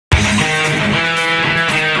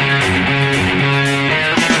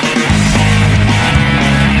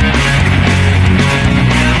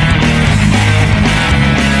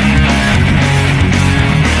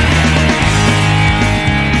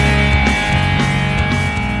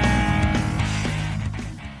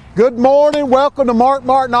Good morning. Welcome to Mark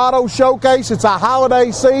Martin Auto Showcase. It's a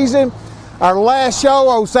holiday season. Our last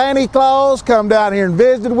show, Santa Claus come down here and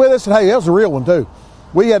visited with us. And hey, that was a real one too.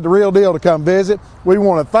 We had the real deal to come visit. We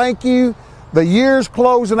want to thank you. The year's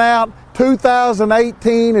closing out.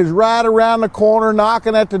 2018 is right around the corner,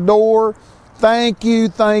 knocking at the door. Thank you,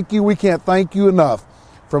 thank you. We can't thank you enough.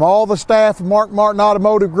 From all the staff of Mark Martin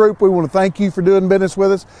Automotive Group, we want to thank you for doing business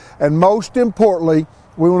with us. And most importantly,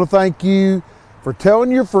 we want to thank you for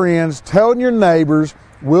telling your friends, telling your neighbors.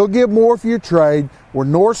 We'll give more for your trade. We're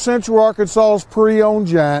North Central Arkansas's pre-owned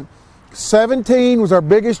giant. 17 was our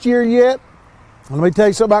biggest year yet. Let me tell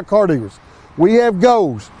you something about car dealers. We have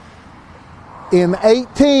goals. In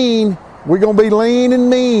 18, we're going to be lean and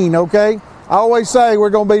mean, okay? I always say we're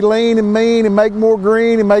going to be lean and mean and make more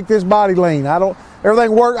green and make this body lean.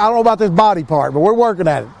 Everything work. I don't know about this body part, but we're working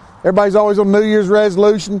at it. Everybody's always on New Year's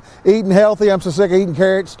resolution, eating healthy. I'm so sick of eating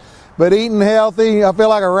carrots, but eating healthy, I feel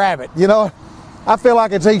like a rabbit, you know? I feel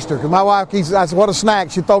like it's Easter because my wife keeps, I said, what a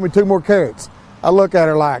snack. She throw me 2 more carrots. I look at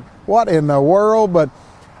her like, what in the world? But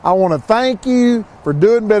I want to thank you for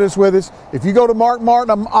doing business with us. If you go to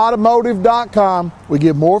markmartinautomotive.com, we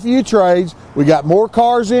give more for you trades. We got more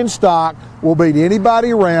cars in stock. We'll beat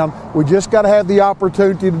anybody around. We just got to have the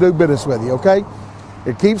opportunity to do business with you, okay?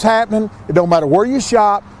 It keeps happening. It don't matter where you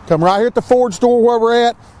shop. Come right here at the Ford store where we're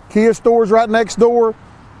at. Kia store's right next door.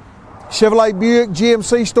 Chevrolet Buick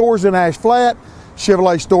GMC stores in Ash Flat.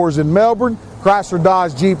 Chevrolet stores in Melbourne. Chrysler,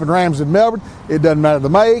 Dodge, Jeep, and Rams in Melbourne. It doesn't matter the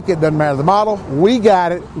make. It doesn't matter the model. We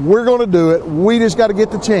got it. We're going to do it. We just got to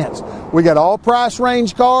get the chance. We got all price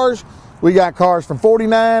range cars. We got cars from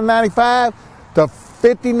 $49.95 to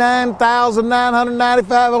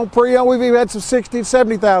 $59,995 on pre-owned. We've even had some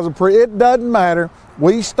 $60,000, $70,000 pre. It doesn't matter.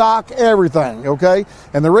 We stock everything, okay?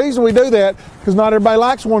 And the reason we do that, because not everybody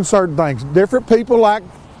likes one certain things. Different people like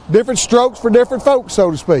different strokes for different folks, so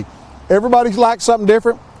to speak. Everybody's like something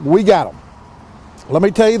different. We got them. Let me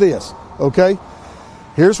tell you this, okay?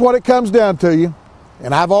 Here's what it comes down to you,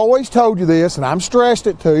 and I've always told you this, and I'm stressed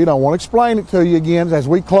it to you, and I want to explain it to you again as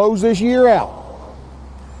we close this year out.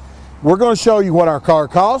 We're going to show you what our car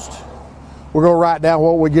costs. We're going to write down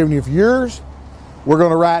what we're giving you for yours. We're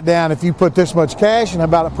going to write down if you put this much cash and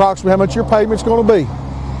about approximately how much your payment's going to be.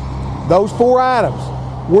 Those 4 items.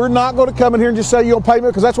 We're not going to come in here and just say you'll pay me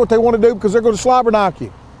because that's what they want to do because they're going to slobber knock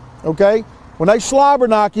you, okay? When they slobber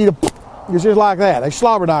knock you, it's just like that. They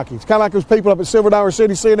slobber knock you. It's kind of like those people up at Silver Dollar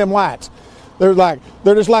City seeing them lights. They're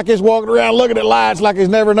just like this walking around looking at lights like there's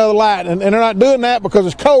never another light. And they're not doing that because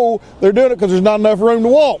it's cold. They're doing it because there's not enough room to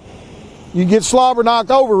walk. You get slobber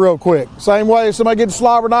knocked over real quick. Same way if somebody gets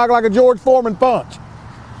slobber knocked like a George Foreman punch.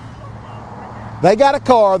 They got a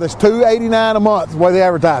car that's $289 a month, the way they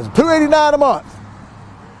advertise it. $289 a month.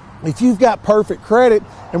 If you've got perfect credit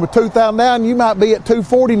and with $2,000 down, you might be at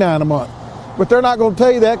 $249 a month. But they're not going to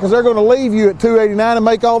tell you that because they're going to leave you at $289 and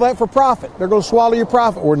make all that for profit. They're going to swallow your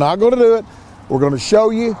profit. We're not going to do it. We're going to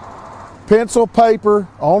show you pencil, paper,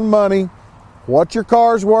 on money, what your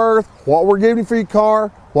car's worth, what we're giving you for your car,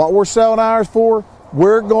 what we're selling ours for.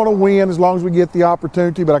 We're going to win as long as we get the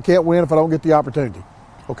opportunity, but I can't win if I don't get the opportunity.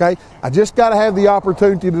 Okay? I just got to have the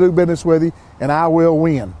opportunity to do business with you, and I will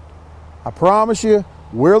win. I promise you,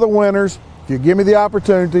 we're the winners. If you give me the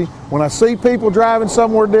opportunity, when I see people driving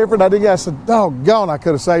somewhere different, I said, doggone, I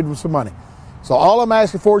could have saved them some money. So all I'm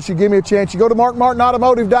asking for is you give me a chance. You go to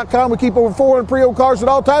markmartinautomotive.com. We keep over 400 pre-owned cars at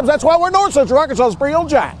all times. That's why we're North Central Arkansas's pre-owned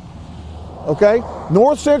giant. Okay?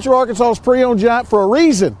 North Central Arkansas's pre-owned giant for a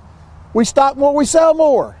reason. We stock more, we sell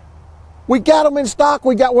more. We got them in stock.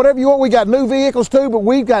 We got whatever you want. We got new vehicles too, but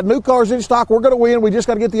we've got new cars in stock. We're going to win. We just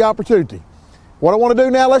got to get the opportunity. What I want to do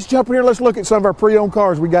now, let's jump in here. Let's look at some of our pre-owned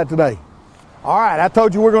cars we got today. All right, I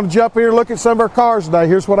told you we're going to jump here and look at some of our cars today.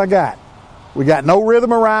 Here's what I got. We got no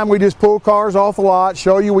rhythm or rhyme. We just pull cars off the lot,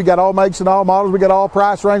 show you we got all makes and all models. We got all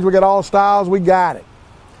price range. We got all styles. We got it.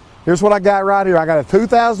 Here's what I got right here. I got a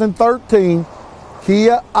 2013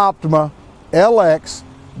 Kia Optima LX,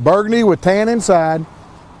 burgundy with tan inside.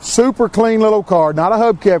 Super clean little car, not a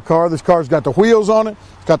hubcap car. This car's got the wheels on it.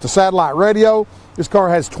 It's got the satellite radio. This car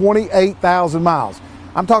has 28,000 miles.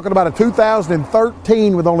 I'm talking about a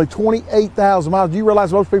 2013 with only 28,000 miles. Do you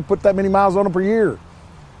realize most people put that many miles on them per year?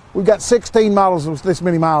 We've got 16 models with this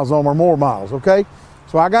many miles on them or more miles, okay?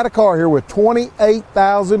 So I got a car here with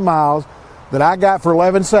 28,000 miles that I got for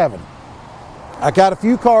 $11,700. I got a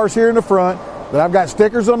few cars here in the front that I've got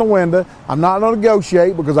stickers on the window. I'm not going to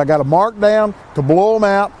negotiate because I got a mark down to blow them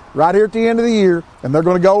out right here at the end of the year, and they're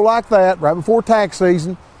going to go like that right before tax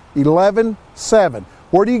season, $11,700.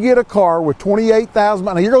 Where do you get a car with 28,000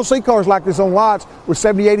 miles? Now, you're going to see cars like this on lots with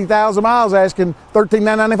 70,000, 80,000 miles asking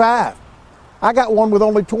 $13,995. I got one with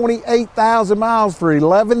only 28,000 miles for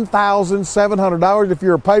 $11,700. If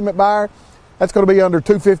you're a payment buyer, that's going to be under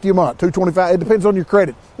 $250 a month, $225. It depends on your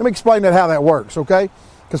credit. Let me explain how that works, okay?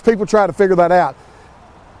 Because people try to figure that out.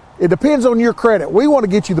 It depends on your credit. We want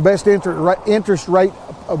to get you the best interest rate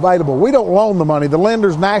available. We don't loan the money. The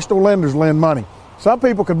lenders, national lenders, lend money. Some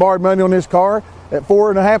people can borrow money on this car at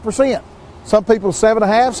 4.5%. Some people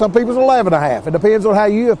 7.5%, some people 11.5%. It depends on how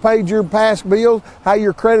you have paid your past bills, how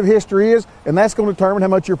your credit history is, and that's going to determine how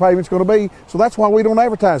much your payment's going to be. So that's why we don't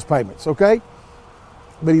advertise payments, okay?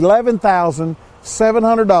 But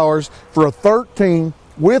 $11,700 for a 13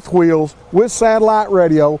 with wheels, with satellite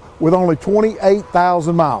radio, with only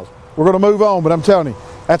 28,000 miles. We're going to move on, but I'm telling you,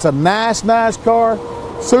 that's a nice car,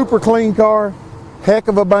 super clean car, heck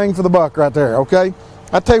of a bang for the buck right there, okay?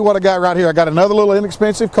 I'll tell you what I got right here. I got another little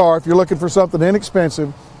inexpensive car. If you're looking for something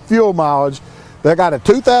inexpensive, fuel mileage, they got a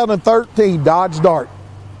 2013 Dodge Dart,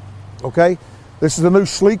 okay? This is a new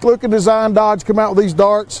sleek-looking design Dodge. Come out with these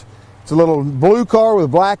Darts. It's a little blue car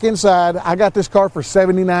with black inside. I got this car for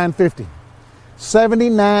 $79.50.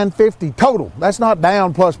 $79.50 total. That's not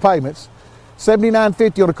down plus payments.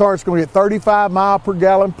 $79.50 on a car. It's going to get 35 miles per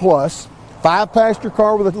gallon plus. 5-passenger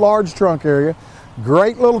car with a large trunk area.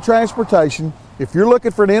 Great little transportation. If you're looking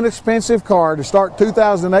for an inexpensive car to start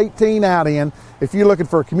 2018 out in, if you're looking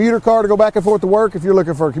for a commuter car to go back and forth to work, if you're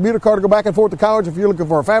looking for a commuter car to go back and forth to college, if you're looking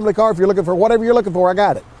for a family car, if you're looking for whatever you're looking for, I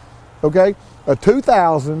got it. Okay? A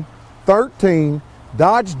 2013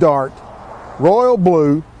 Dodge Dart Royal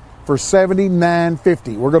Blue for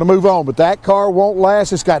 $79.50. We're going to move on, but that car won't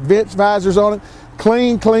last. It's got vent visors on it.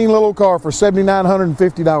 Clean little car for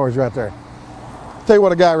 $7,950 right there. I'll tell you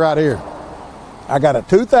what I got right here. I got a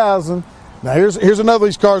 2000. Now here's another of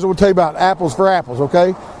these cars that will tell you about apples for apples,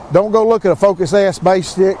 okay? Don't go look at a Focus S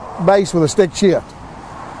base with a stick shift.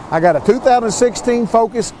 I got a 2016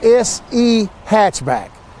 Focus SE hatchback.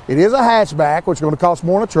 It is a hatchback, which is going to cost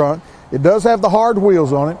more than a trunk. It does have the hard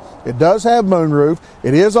wheels on it. It does have moonroof.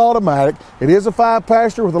 It is automatic. It is a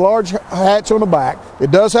 5-passenger with a large hatch on the back. It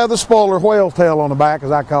does have the spoiler whale tail on the back, as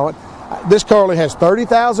I call it. This car only has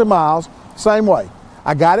 30,000 miles. Same way.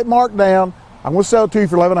 I got it marked down. I'm going to sell it to you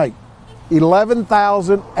for $11,800.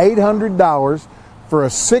 $11,800 for a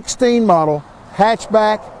 16 model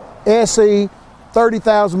hatchback SE,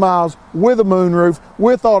 30,000 miles with a moonroof,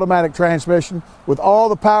 with automatic transmission, with all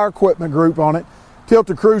the power equipment group on it,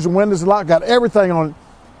 tilted cruise and windows and lock, got everything on it.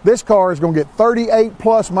 This car is going to get 38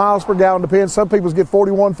 plus miles per gallon. Depends. Some people get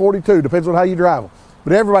 41, 42. Depends on how you drive them.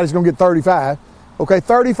 But everybody's going to get 35. Okay,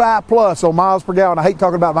 35 plus on miles per gallon. I hate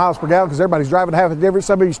talking about miles per gallon because everybody's driving half a different.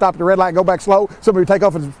 Some of you stop at the red light and go back slow. Some of you take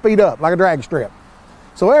off and speed up like a drag strip.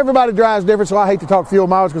 So everybody drives different, so I hate to talk fuel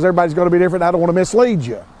mileage because everybody's going to be different. I don't want to mislead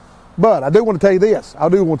you. But I do want to tell you this. I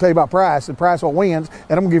do want to tell you about price, and price what wins.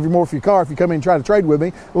 And I'm going to give you more for your car if you come in and try to trade with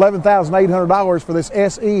me. $11,800 for this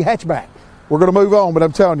SE hatchback. We're going to move on, but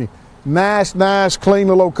I'm telling you, nice, clean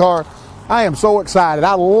little car. I am so excited.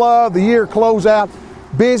 I love the year closeout.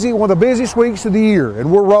 Busy, one of the busiest weeks of the year,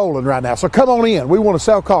 and we're rolling right now. So come on in. We want to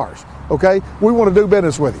sell cars, okay? We want to do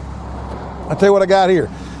business with you. I'll tell you what I got here.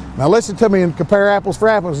 Now listen to me and compare apples for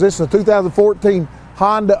apples. This is a 2014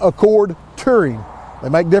 Honda Accord Touring. They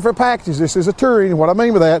make different packages. This is a Touring. What I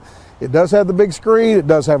mean by that, it does have the big screen. It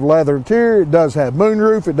does have leather interior. It does have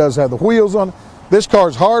moonroof. It does have the wheels on it. This car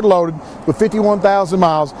is hard loaded with 51,000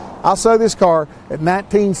 miles. I'll sell this car at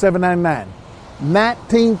 $19,799.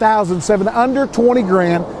 $19,700, under 20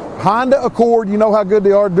 grand. Honda Accord, you know how good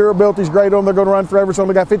they are. Durability's great on them. They're going to run forever. It's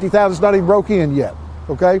only got 50,000. It's not even broke in yet,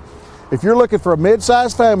 okay? If you're looking for a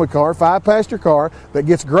mid-sized family car, 5-passenger car that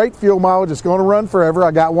gets great fuel mileage, it's going to run forever, I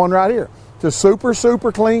got one right here. It's a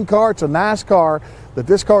super clean car. It's a nice car. That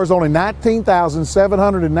this car is only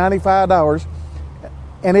 $19,795,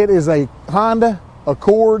 and it is a Honda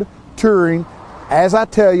Accord Touring. As I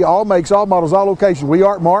tell you, all makes, all models, all locations. We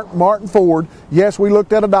aren't Martin Ford. Yes, we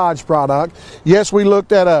looked at a Dodge product. Yes, we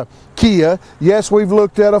looked at a Kia. Yes, we've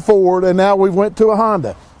looked at a Ford, and now we've went to a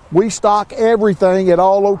Honda. We stock everything at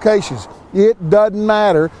all locations. It doesn't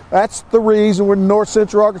matter. That's the reason we're in North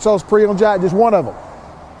Central Arkansas's pre-owned giant, just one of them.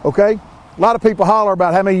 Okay? A lot of people holler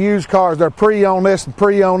about how many used cars they're pre-owned this and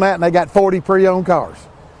pre-owned that, and they got 40 pre-owned cars.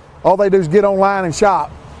 All they do is get online and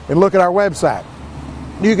shop and look at our website.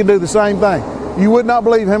 You can do the same thing. You would not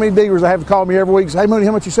believe how many dealers I have to call me every week and say, hey, Mooney,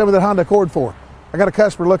 how much you sell me that Honda Accord for? I got a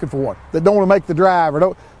customer looking for one that don't want to make the drive.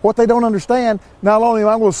 What they don't understand, not only am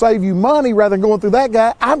I going to save you money rather than going through that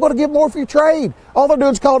guy, I'm going to get more for your trade. All they're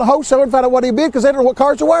doing is calling a wholesaler and find out what he bid because they don't know what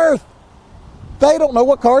cars are worth. They don't know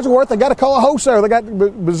what cars are worth. They got to call a wholesaler. They got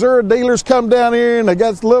Missouri dealers come down here, and they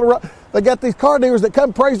got these car dealers that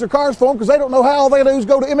come praise their cars for them because they don't know how. All they do is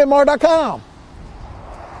go to mmr.com.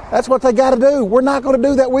 That's what they got to do. We're not going to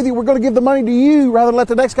do that with you. We're going to give the money to you rather than let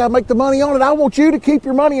the next guy make the money on it. I want you to keep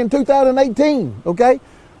your money in 2018, okay?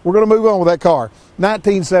 We're going to move on with that car.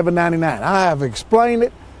 $19,799. I have explained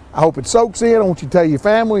it. I hope it soaks in. I want you to tell your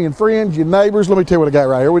family and friends, your neighbors. Let me tell you what I got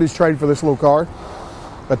right here. We just traded for this little car.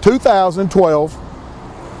 A 2012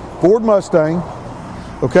 Ford Mustang,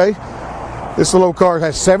 okay? This little car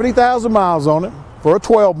has 70,000 miles on it for a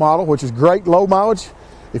 12 model, which is great, low mileage.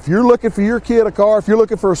 If you're looking for your kid a car, if you're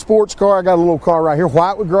looking for a sports car, I got a little car right here,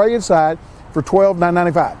 white with gray inside, for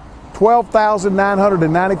 $12,995.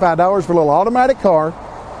 $12,995 for a little automatic car.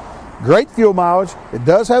 Great fuel mileage. It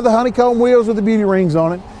does have the honeycomb wheels with the beauty rings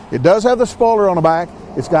on it. It does have the spoiler on the back.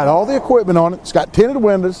 It's got all the equipment on it. It's got tinted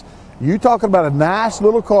windows. You talking about a nice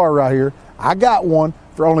little car right here. I got one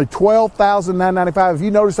for only $12,995. If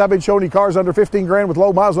you notice, I've been showing you cars under 15 grand with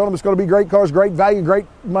low miles on them. It's going to be great cars, great value, great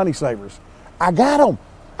money savers. I got them.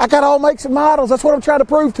 I got all makes and models. That's what I'm trying to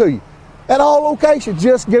prove to you. At all locations,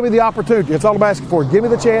 just give me the opportunity. That's all I'm asking for. Give me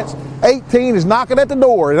the chance. 18 is knocking at the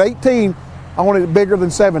door. At 18, I want it bigger than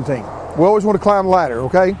 17. We always want to climb the ladder,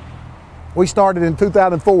 okay? We started in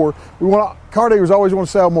 2004. Car dealers always want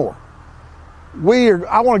to sell more.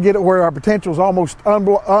 I want to get it where our potential is almost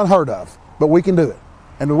unheard of, but we can do it.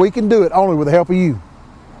 And we can do it only with the help of you.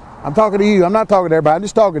 I'm talking to you. I'm not talking to everybody. I'm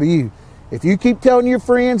just talking to you. If you keep telling your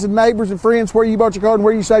friends and neighbors and friends where you bought your car and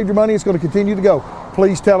where you saved your money, it's going to continue to go.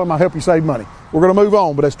 Please tell them I'll help you save money. We're going to move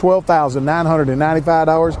on, but that's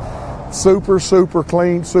 $12,995. Super, super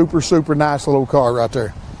clean, super, super nice little car right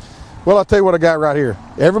there. Well, I'll tell you what I got right here.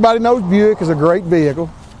 Everybody knows Buick is a great vehicle,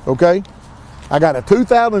 okay? I got a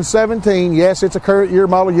 2017. Yes, it's a current year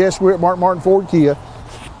model. Yes, we're at Martin Ford Kia.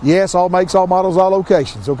 Yes, all makes, all models, all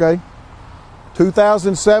locations, okay?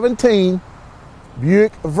 2017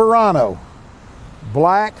 Buick Verano.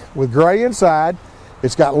 Black with gray inside.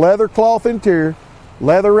 It's got leather cloth interior,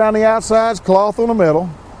 leather around the outsides, cloth on the middle.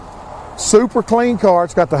 Super clean car.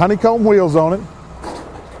 It's got the honeycomb wheels on it.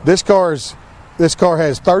 This car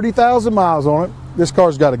has 30,000 miles on it. This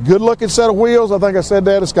car's got a good looking set of wheels. I think I said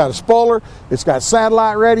that. It's got a spoiler. It's got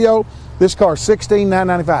satellite radio. This car's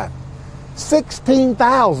 $16,995.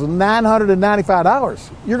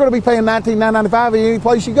 $16,995. You're going to be paying $19,995 in any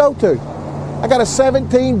place you go to. I got a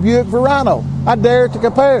 17 Buick Verano. I dare to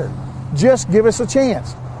compare. Just give us a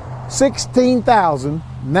chance.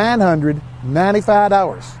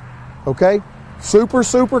 $16,995. Okay? Super,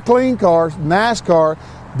 super clean cars. Nice car.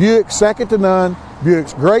 Buick, second to none.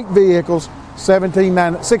 Buick's great vehicles.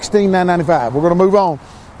 $16,995. We're going to move on.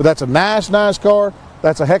 But that's a nice, nice car.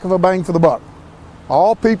 That's a heck of a bang for the buck.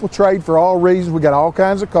 All people trade for all reasons. We got all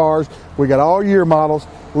kinds of cars. We got all year models.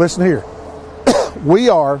 Listen here. We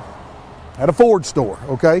are at a Ford store,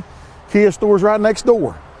 okay? Kia store's right next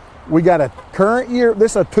door. We got a current year,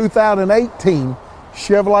 this is a 2018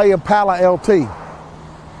 Chevrolet Impala LT.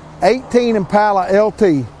 18 Impala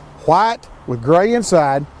LT, white with gray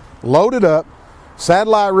inside, loaded up,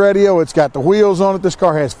 satellite radio, it's got the wheels on it. This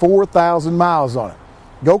car has 4,000 miles on it.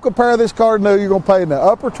 Go compare this car to new, you're gonna pay in the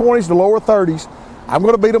upper 20s to lower 30s. I'm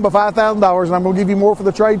gonna beat them by $5,000 and I'm gonna give you more for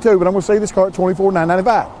the trade too, but I'm gonna see this car at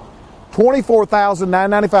 $24,995.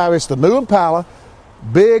 $24,995. It's the new Impala,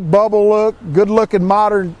 big bubble look, good looking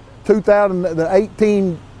modern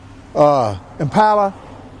 2018 Impala,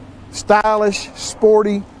 stylish,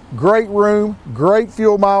 sporty, great room, great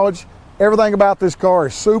fuel mileage. Everything about this car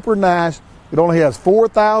is super nice. It only has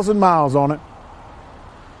 4,000 miles on it.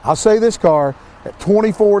 I'll say this car at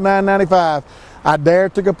 $24,995. I dare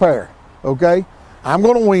to compare, okay? I'm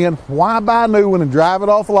going to win. Why buy a new one and drive it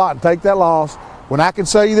off the lot and take that loss when I can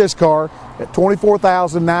sell you this car at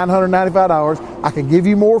 $24,995? I can give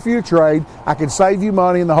you more for your trade. I can save you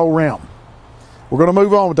money in the whole realm. We're going to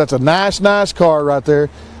move on, but that's a nice, nice car right there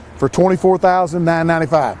for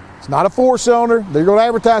 $24,995. It's not a four-cylinder. They're going to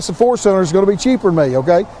advertise the four-cylinder. It's going to be cheaper than me,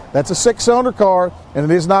 okay? That's a six-cylinder car,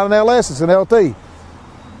 and it is not an LS. It's an LT.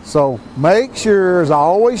 So make sure, as I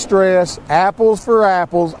always stress, apples for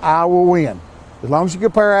apples, I will win. As long as you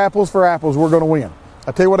compare apples for apples, we're going to win.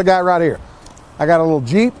 I'll tell you what I got right here. I got a little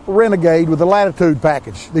Jeep Renegade with a Latitude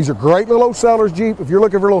package. These are great little old sellers Jeep. If you're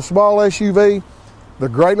looking for a little small SUV, they're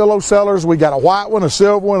great little old sellers. We got a white one, a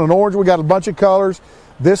silver one, an orange. We got a bunch of colors.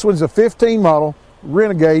 This one's a 15 model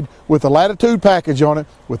Renegade with a Latitude package on it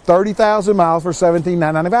with 30,000 miles for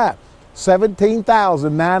 $17,995.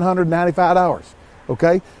 $17,995.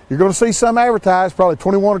 Okay? You're going to see some advertised, probably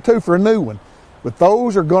 21 or 2 for a new one. But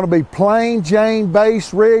those are going to be plain Jane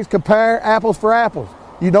base rigs. Compare apples for apples.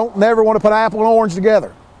 You don't never want to put apple and orange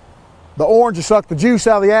together. The orange will suck the juice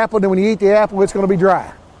out of the apple, and then when you eat the apple, it's going to be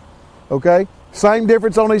dry. Okay? Same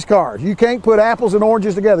difference on these cars. You can't put apples and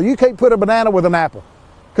oranges together. You can't put a banana with an apple.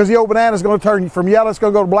 because the old banana is going to turn from yellow, it's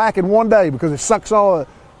going to go to black in 1 day because it sucks all the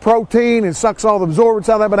protein and sucks all the absorbents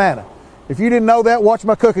out of that banana. If you didn't know that, watch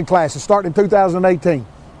my cooking classes starting in 2018.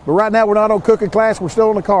 But right now we're not on cooking class, we're still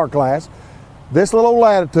in the car class. This little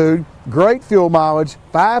Latitude, great fuel mileage,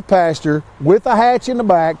 5 passenger with a hatch in the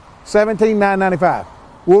back, $17,995.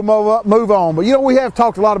 We'll move on. But you know, we have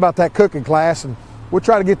talked a lot about that cooking class, and we'll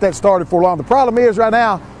try to get that started for long. The problem is right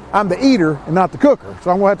now, I'm the eater and not the cooker.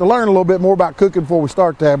 So I'm going to have to learn a little bit more about cooking before we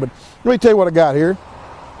start that. But let me tell you what I got here.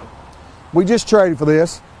 We just traded for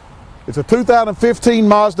this. It's a 2015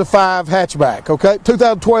 Mazda 5 hatchback, okay?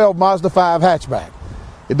 2012 Mazda 5 hatchback.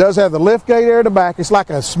 It does have the lift gate there in the back. It's like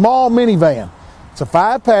a small minivan. It's a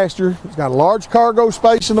 5 passenger. It's got a large cargo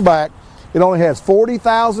space in the back. It only has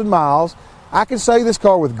 40,000 miles. I can say this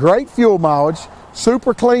car with great fuel mileage,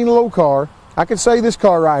 super clean little car. I can say this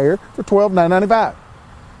car right here for $12,995.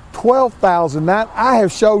 $12,000. I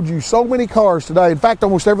have showed you so many cars today. In fact,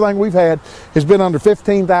 almost everything we've had has been under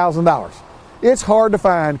 $15,000. It's hard to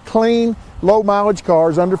find clean, low mileage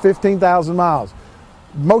cars under 15,000 miles.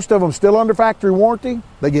 Most of them still under factory warranty.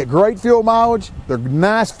 They get great fuel mileage. They're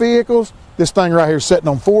nice vehicles. This thing right here is sitting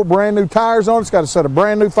on 4 brand new tires on it. It's got a set of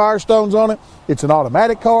brand new Firestones on it. It's an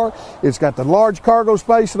automatic car. It's got the large cargo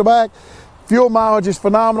space in the back. Fuel mileage is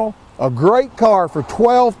phenomenal. A great car for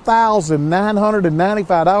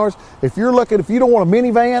 $12,995. If you don't want a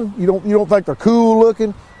minivan, you don't think they're cool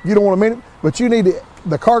looking, you don't want a mini, but you need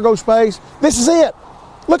the cargo space, this is it.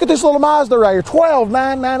 Look at this little Mazda right here,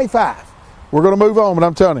 $12,995. We're going to move on, but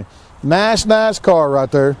I'm telling you, nice car right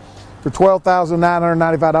there for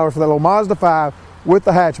 $12,995 for that little Mazda 5 with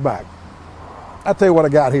the hatchback. I'll tell you what I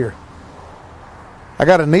got here. I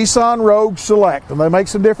got a Nissan Rogue Select, and they make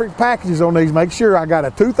some different packages on these. Make sure I got a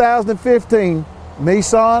 2015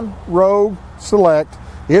 Nissan Rogue Select.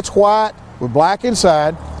 It's white with black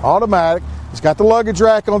inside, automatic. It's got the luggage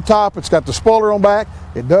rack on top. It's got the spoiler on back.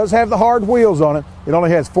 It does have the hard wheels on it. It only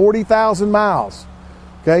has 40,000 miles.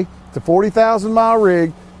 Okay, it's a 40,000 mile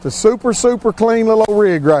rig. It's a super clean little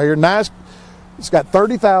rig right here. Nice. It's got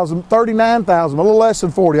 39,000, a little less than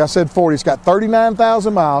 40. I said 40. It's got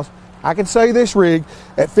 39,000 miles. I can say this rig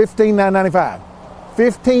at $15,995.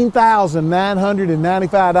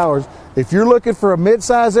 $15,995. If you're looking for a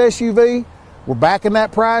midsize SUV, we're back in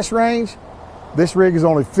that price range. This rig is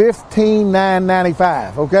only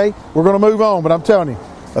 $15,995, okay? We're going to move on, but I'm telling you,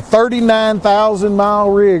 a 39,000 mile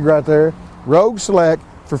rig right there, Rogue Select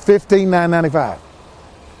for $15,995.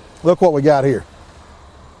 Look what we got here.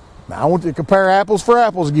 Now I want you to compare apples for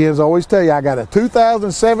apples again. As I always tell you, I got a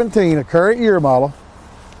 2017, a current year model,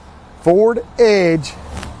 Ford Edge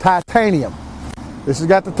Titanium. This has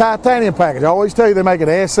got the titanium package. I always tell you they make an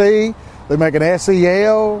SE, they make an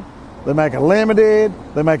SEL, they make a limited,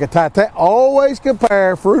 they make a titanium. Always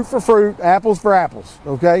compare fruit for fruit, apples for apples,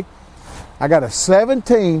 okay? I got a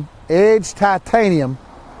 17 Edge Titanium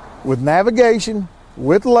with navigation,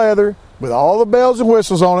 with leather, with all the bells and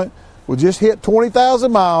whistles on it. We just hit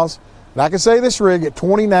 20,000 miles, and I can say this rig at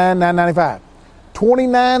 $29,995.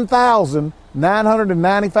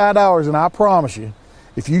 $29,995, and I promise you,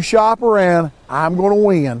 if you shop around, I'm going to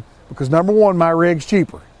win because number one, my rig's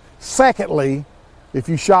cheaper. Secondly, if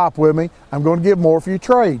you shop with me, I'm going to give more for your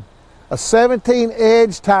trade. A 17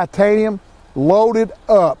 Edge Titanium loaded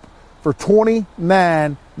up for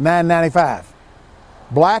 $29,995.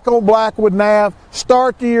 Black on black with nav.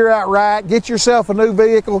 Start the year out right. Get yourself a new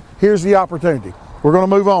vehicle. Here's the opportunity. We're going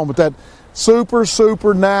to move on with that super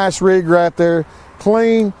nice rig right there.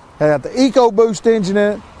 Clean. Got the EcoBoost engine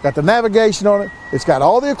in it. Got the navigation on it. It's got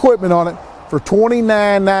all the equipment on it for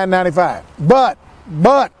 $29,995. But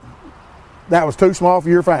that was too small for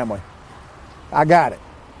your family. I got it.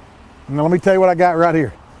 Now let me tell you what I got right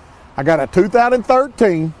here. I got a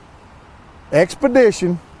 2013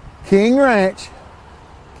 Expedition King Ranch.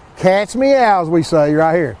 Catch me out, as we say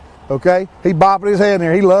right here. Okay? He bopping his head in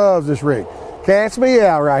there. He loves this rig. Catch me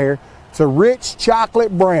out right here. It's a rich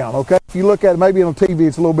chocolate brown, okay? If you look at it, maybe on TV,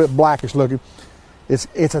 it's a little bit blackish looking.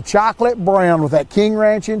 It's a chocolate brown with that King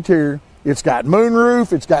Ranch interior. It's got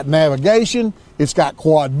moonroof. It's got navigation. It's got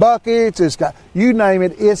quad buckets. It's got, you name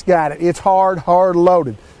it, it's got it. It's hard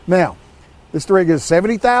loaded. Now, this rig has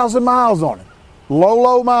 70,000 miles on it.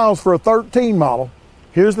 Low miles for a 13 model.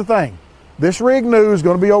 Here's the thing. This rig new is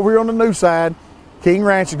going to be over here on the new side. King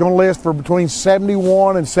Ranch is going to list for between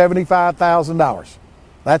 $71,000 and $75,000.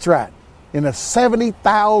 That's right. In a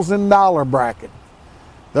 $70,000 bracket.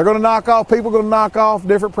 They're going to knock off, people are going to knock off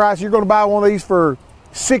different prices. You're going to buy one of these for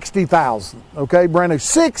 $60,000, okay, brand new.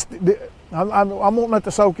 I'm wanting that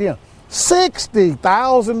to soak in.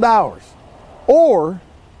 $60,000. Or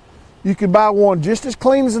you could buy one just as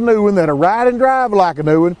clean as a new one that'll ride and drive like a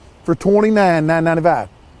new one for $29,995.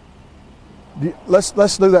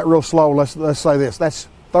 Let's do that real slow. Let's say this. That's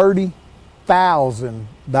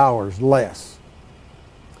 $30,000 less.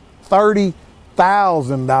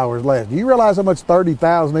 $30,000 less. Do you realize how much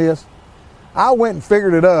 $30,000 is? I went and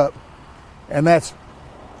figured it up, and that's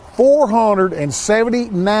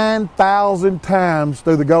 479,000 times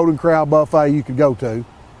through the Golden Corral buffet you could go to.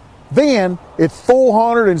 Then it's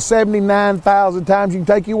 479,000 times you can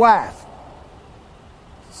take your wife.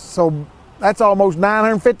 So that's almost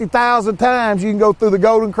 950,000 times you can go through the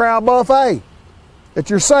Golden Corral buffet that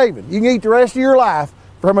you're saving. You can eat the rest of your life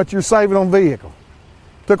for how much you're saving on vehicle.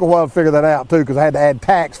 Took a while to figure that out too, because I had to add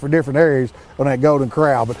tax for different areas on that Golden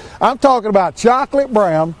Corral. But I'm talking about chocolate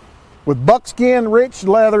brown with buckskin rich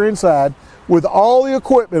leather inside with all the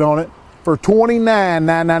equipment on it for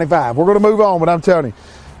 $29,995. We're going to move on, but I'm telling you,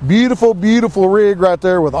 beautiful, beautiful rig right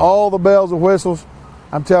there with all the bells and whistles.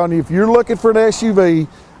 I'm telling you, if you're looking for an SUV,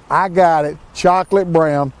 I got it, chocolate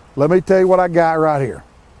brown. Let me tell you what I got right here.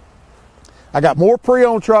 I got more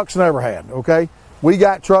pre-owned trucks than I ever had, okay? We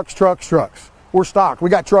got trucks. We're stocked. We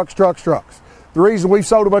got trucks. The reason we've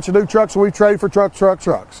sold a bunch of new trucks is we've traded for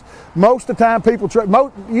trucks. Most of the time people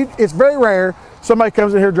it's very rare somebody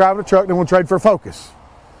comes in here driving a truck and they want to trade for a Focus.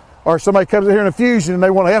 Or somebody comes in here in a Fusion and they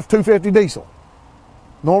want an F-250 diesel.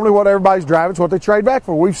 Normally what everybody's driving is what they trade back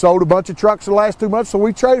for. We've sold a bunch of trucks the last 2 months, so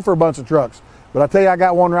we traded for a bunch of trucks. But I tell you, I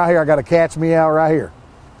got one right here. I got a cat's meow right here.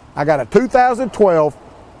 I got a 2012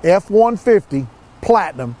 F-150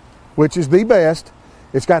 Platinum, which is the best.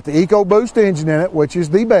 It's got the EcoBoost engine in it, which is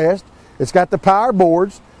the best. It's got the power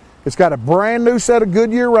boards. It's got a brand new set of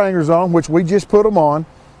Goodyear Wranglers on, which we just put them on.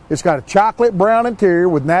 It's got a chocolate brown interior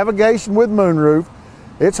with navigation with moonroof.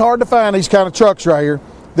 It's hard to find these kind of trucks right here.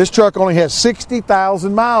 This truck only has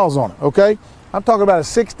 60,000 miles on it, okay? I'm talking about a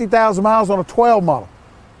 60,000 miles on a 12 model.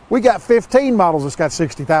 We got 15 models that's got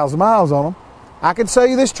 60,000 miles on them. I can sell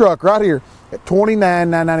you this truck right here at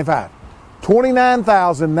 $29,995.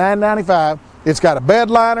 $29,995. It's got a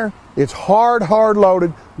bed liner. It's hard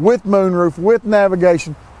loaded with moonroof, with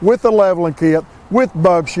navigation, with the leveling kit, with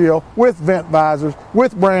bug shield, with vent visors,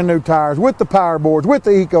 with brand new tires, with the power boards, with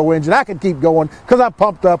the eco engine. I could keep going because I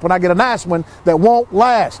pumped up when I get a nice one that won't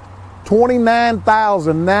last.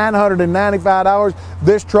 $29,995.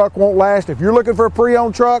 This truck won't last. If you're looking for a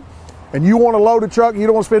pre-owned truck and you want a loaded truck and you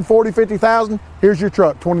don't want to spend $40,000, $50,000, here's your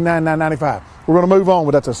truck, $29,995. We're going to move on,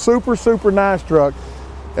 but that's a super nice truck.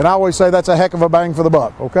 And I always say that's a heck of a bang for the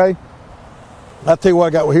buck, okay? I'll tell you what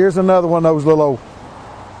I got. Well, here's another one of those little old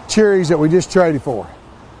cherries that we just traded for.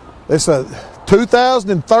 It's a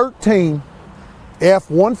 2013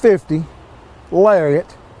 F-150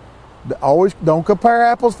 Lariat. Always don't compare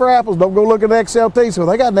apples for apples. Don't go look at an XLT. So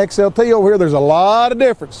they got an XLT over here. There's a lot of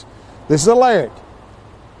difference. This is a Lariat.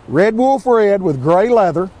 Red Wolf red with gray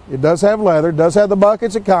leather. It does have leather. It does have the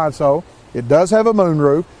buckets and console. It does have a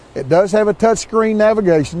moonroof. It does have a touchscreen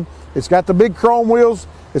navigation. It's got the big chrome wheels.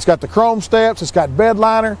 It's got the chrome steps. It's got bed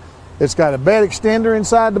liner. It's got a bed extender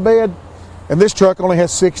inside the bed. And this truck only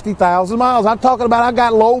has 60,000 miles. I'm talking about I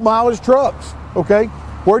got low mileage trucks, okay?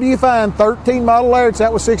 Where do you find 13 model Lariats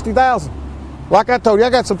that was 60,000? Like I told you, I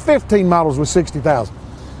got some 15 models with 60,000.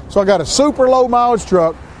 So I got a super low mileage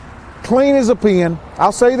truck, clean as a pin.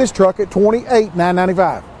 I'll sell you this truck at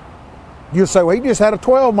 $28,995. You'll say, well, he just had a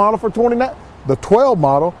 12 model for $29,995. The 12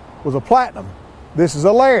 model was a Platinum. This is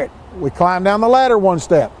a Lariat. We climbed down the ladder one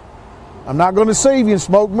step. I'm not going to deceive you and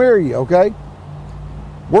smoke mirror you, okay?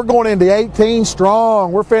 We're going into 18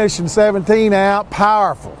 strong. We're finishing 17 out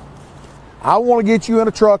powerful. I want to get you in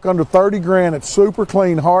a truck under 30 grand. It's super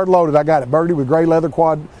clean, hard loaded. I got it burgundy with gray leather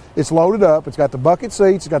quad. It's loaded up. It's got the bucket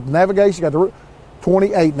seats. It's got the navigation. It's got the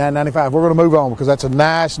 $28,995. We're going to move on because that's a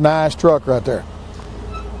nice truck right there.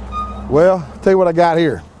 Well, I'll tell you what I got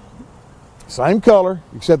here. Same color,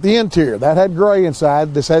 except the interior. That had gray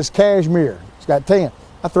inside. This has cashmere. It's got tan.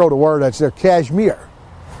 I throw the word that's there, cashmere.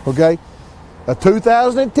 Okay? A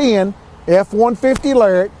 2010 F-150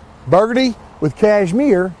 Lariat, burgundy with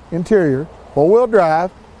cashmere interior, four-wheel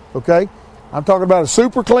drive. Okay? I'm talking about a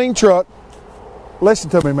super clean truck. Listen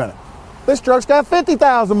to me a minute. This truck's got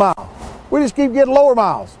 50,000 miles. We just keep getting lower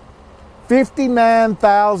miles.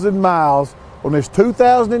 59,000 miles on this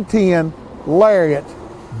 2010 Lariat,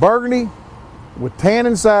 burgundy, with tan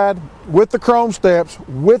inside, with the chrome steps,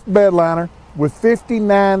 with bed liner, with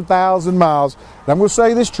 59,000 miles. And I'm going to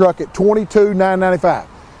say this truck at $22,995.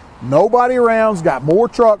 Nobody around's got more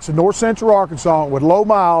trucks in North Central Arkansas with low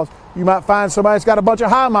miles. You might find somebody that's got a bunch of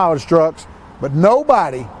high mileage trucks, but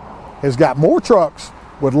nobody has got more trucks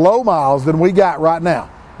with low miles than we got right now.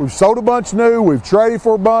 We've sold a bunch new. We've traded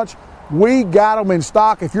for a bunch. We got them in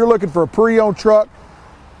stock. If you're looking for a pre-owned truck,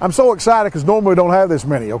 I'm so excited because normally we don't have this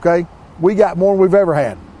many, okay? We got more than we've ever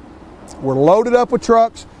had. We're loaded up with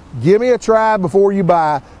trucks. Give me a try before you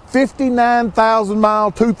buy. 59,000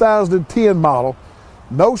 mile, 2010 model.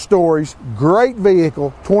 No stories, great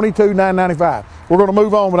vehicle, $22,995. We're going to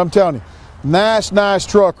move on, but I'm telling you, nice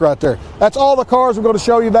truck right there. That's all the cars we're going to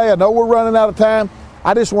show you today. I know we're running out of time.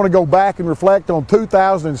 I just want to go back and reflect on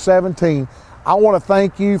 2017. I want to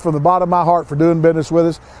thank you from the bottom of my heart for doing business with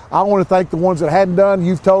us. I want to thank the ones that hadn't done.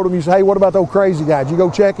 You've told them, you say, hey, what about those crazy guys? You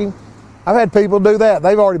go check him. I've had people do that.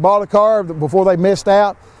 They've already bought a car before they missed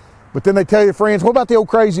out, but then they tell your friends, what about the old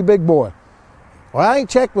crazy big boy? Well, I ain't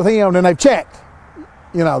checked with him, and they've checked.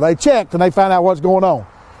 You know, they checked and they find out what's going on.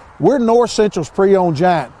 We're North Central's pre-owned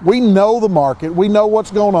giant. We know the market. We know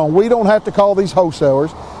what's going on. We don't have to call these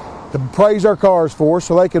wholesalers to praise our cars for us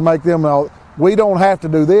so they can make them out. We don't have to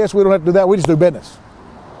do this. We don't have to do that. We just do business.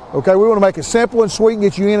 Okay, we want to make it simple and sweet and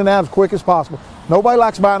get you in and out as quick as possible. Nobody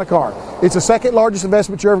likes buying a car. It's the second largest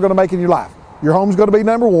investment you're ever going to make in your life. Your home's going to be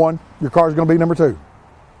number one. Your car's going to be number two.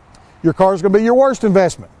 Your car's going to be your worst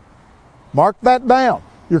investment. Mark that down.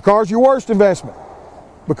 Your car's your worst investment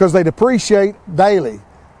because they depreciate daily.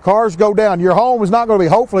 Cars go down. Your home is not going to be,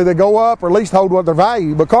 hopefully they go up or at least hold what their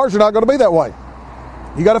value, but cars are not going to be that way.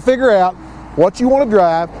 You got to figure out what you want to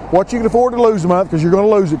drive, what you can afford to lose a month, because you're going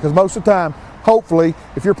to lose it, because most of the time, hopefully,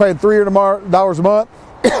 if you're paying $300 a month,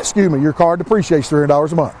 excuse me, your car depreciates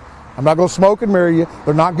 $300 a month. I'm not going to smoke and mirror you.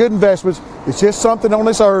 They're not good investments. It's just something on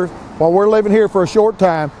this earth while we're living here for a short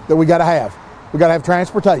time that we got to have. We got to have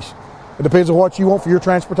transportation. It depends on what you want for your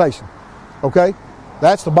transportation. Okay?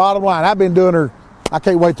 That's the bottom line. I've been doing her, I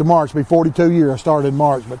can't wait till March. It'll be 42 years. I started in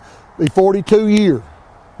March, but it'll be 42 years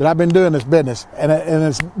that I've been doing this business, and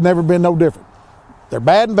it's never been no different. They're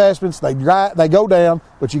bad investments. They go down,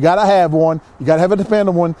 but you got to have one. You got to have a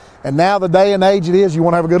dependable one. And now the day and age it is, you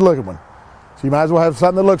want to have a good looking one. So you might as well have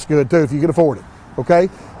something that looks good too if you can afford it. Okay?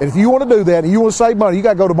 And if you want to do that and you want to save money, you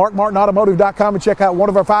got to go to markmartinautomotive.com and check out one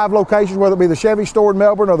of our 5 locations, whether it be the Chevy store in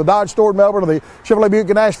Melbourne or the Dodge store in Melbourne or the Chevrolet Buick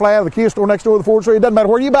in Ash Flat or the Kia store next door to the Ford store. It doesn't matter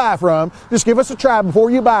where you buy from. Just give us a try before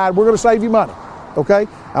you buy it. We're going to save you money. Okay?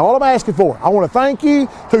 Now, all I'm asking for, I want to thank you.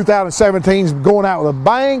 2017 is going out with a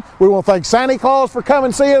bang. We want to thank Santa Claus for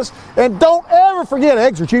coming to see us. And don't ever forget,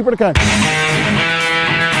 eggs are cheaper in the country.